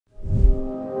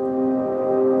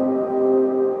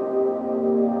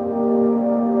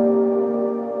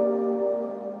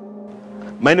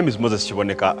My name is Moses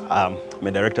Kiboneka. I'm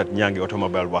a director at Nyange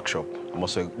Automobile Workshop. I'm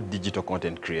also a digital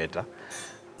content creator.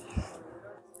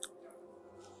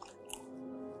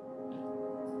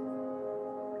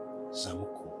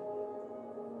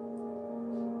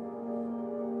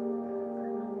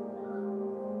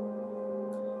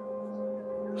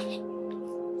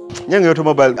 Nyange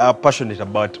Automobile are passionate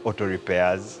about auto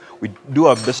repairs. We do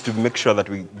our best to make sure that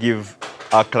we give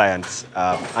our clients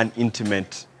an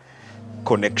intimate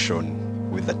connection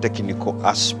with the technical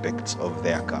aspects of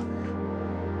their car.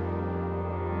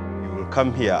 You will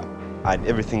come here and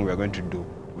everything we are going to do,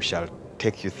 we shall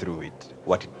take you through it.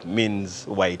 What it means,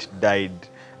 why it died,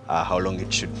 how long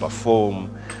it should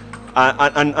perform.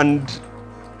 And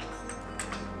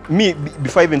me,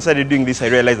 before I even started doing this, I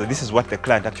realized that this is what the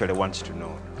client actually wants to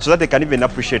know, so that they can even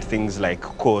appreciate things like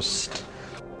cost.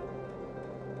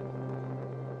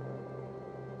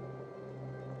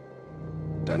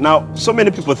 Now, so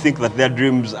many people think that their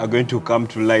dreams are going to come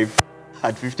to life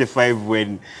at 55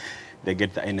 when they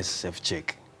get the NSSF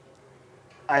check.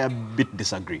 I a bit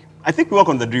disagree. I think we work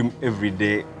on the dream every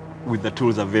day with the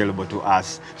tools available to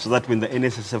us, so that when the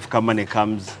NSSF money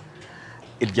comes,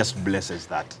 it just blesses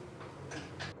that.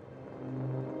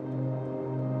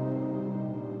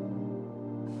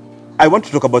 I want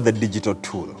to talk about the digital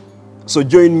tool. So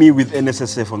join me with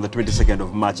NSSF on the 22nd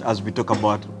of March as we talk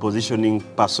about positioning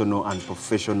personal and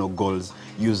professional goals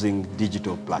using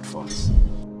digital platforms.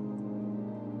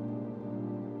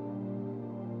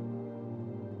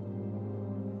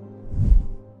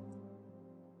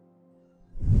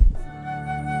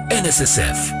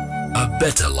 NSSF, a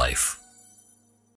better life.